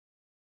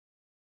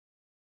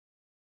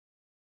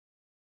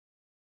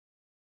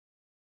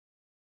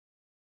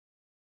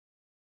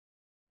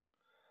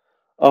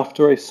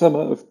After a summer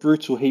of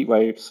brutal heat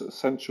waves,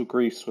 central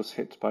Greece was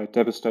hit by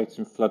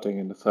devastating flooding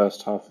in the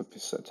first half of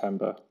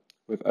September,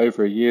 with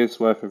over a year's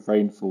worth of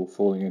rainfall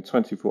falling in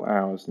 24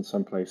 hours in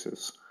some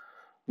places.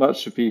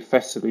 Much of the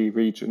Thessaly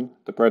region,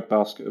 the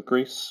breadbasket of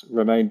Greece,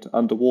 remained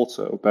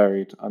underwater or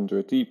buried under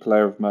a deep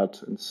layer of mud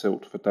and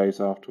silt for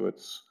days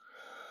afterwards.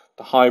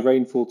 The high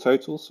rainfall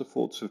totals are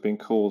thought to have been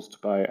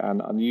caused by an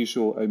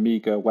unusual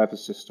Omega weather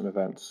system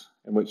event,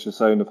 in which a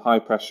zone of high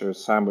pressure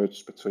is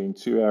sandwiched between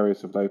two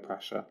areas of low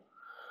pressure.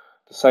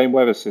 The same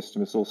weather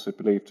system is also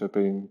believed to have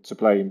been to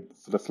blame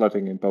for the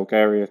flooding in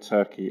Bulgaria,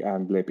 Turkey,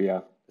 and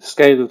Libya. The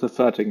scale of the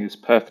flooding is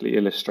perfectly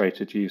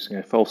illustrated using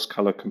a false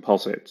colour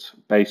composite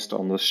based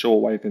on the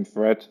shortwave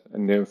infrared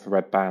and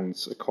near-infrared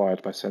bands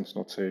acquired by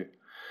Sentinel-2.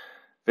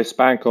 This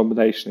band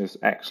combination is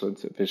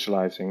excellent at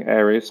visualising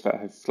areas that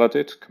have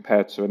flooded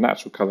compared to a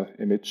natural colour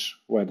image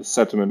where the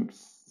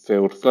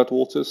sediment-filled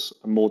floodwaters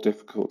are more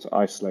difficult to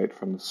isolate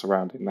from the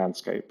surrounding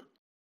landscape.